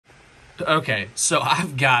Okay, so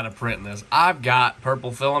I've got to print this. I've got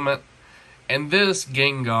purple filament, and this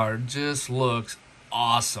Gengar just looks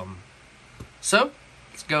awesome. So,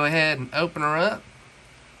 let's go ahead and open her up.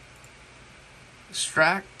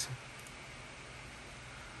 Extract.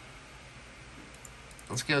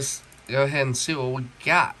 Let's go ahead and see what we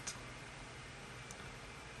got.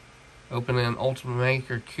 Open in Ultimate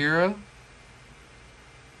Maker Kira.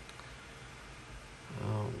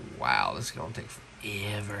 Oh, wow, this is going to take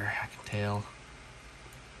forever, I can tell.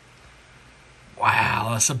 Wow,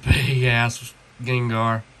 that's a big-ass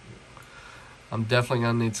Gengar. I'm definitely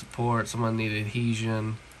going to need support. So I'm going to need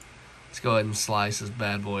adhesion. Let's go ahead and slice this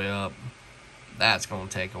bad boy up. That's going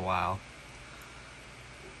to take a while.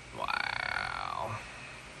 Wow.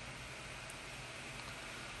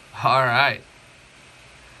 Alright.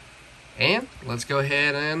 And let's go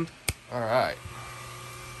ahead and... Alright.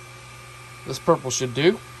 This purple should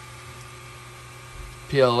do.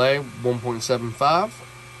 PLA 1.75.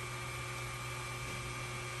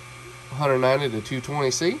 190 to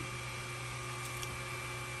 220C.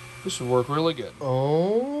 This should work really good.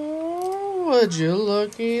 Oh, would you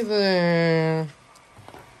looky there.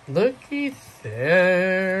 Looky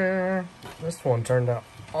there. This one turned out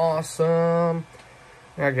awesome.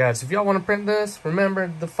 Now guys, if y'all want to print this,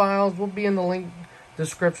 remember the files will be in the link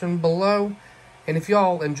description below. And if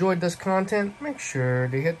y'all enjoyed this content, make sure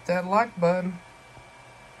to hit that like button.